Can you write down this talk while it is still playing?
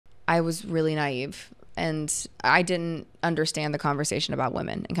I was really naive, and I didn't understand the conversation about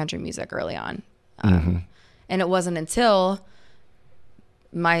women in country music early on. And it wasn't until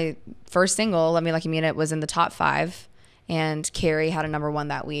my first single, Let Me Like You Mean It, was in the top 5, and Carrie had a #1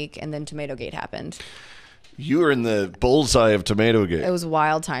 that week, and then Tomato Gate happened. You were in the bullseye of Tomato Gate. It was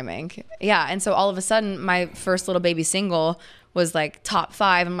wild timing. Yeah, and so all of a sudden, my first little baby single was like top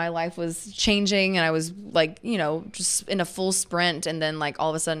 5, and my life was changing, and I was like, you know, just in a full sprint, and then like all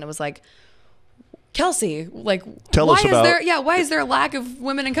of a sudden it was like, Kelsey, like, why is there a lack of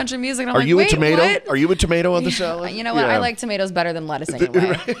women in country music? And I'm Are like, you wait, a tomato? what? Are you a tomato on the salad? You know what? I like tomatoes better than lettuce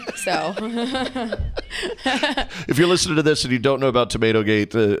anyway. So if you're listening to this and you don't know about Tomato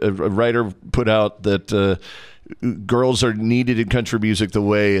Gate, a writer put out that girls are needed in country music the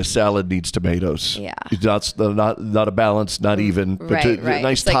way a salad needs tomatoes. Yeah. It's not a balance, not even, but a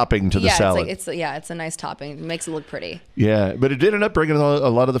nice topping to the salad. It's a nice topping. It makes it look pretty. Yeah, but it did end up bringing a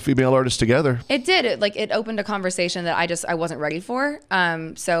lot of the female artists together. It did. It opened a conversation that I wasn't ready for.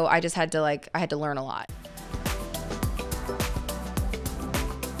 So I had to learn a lot.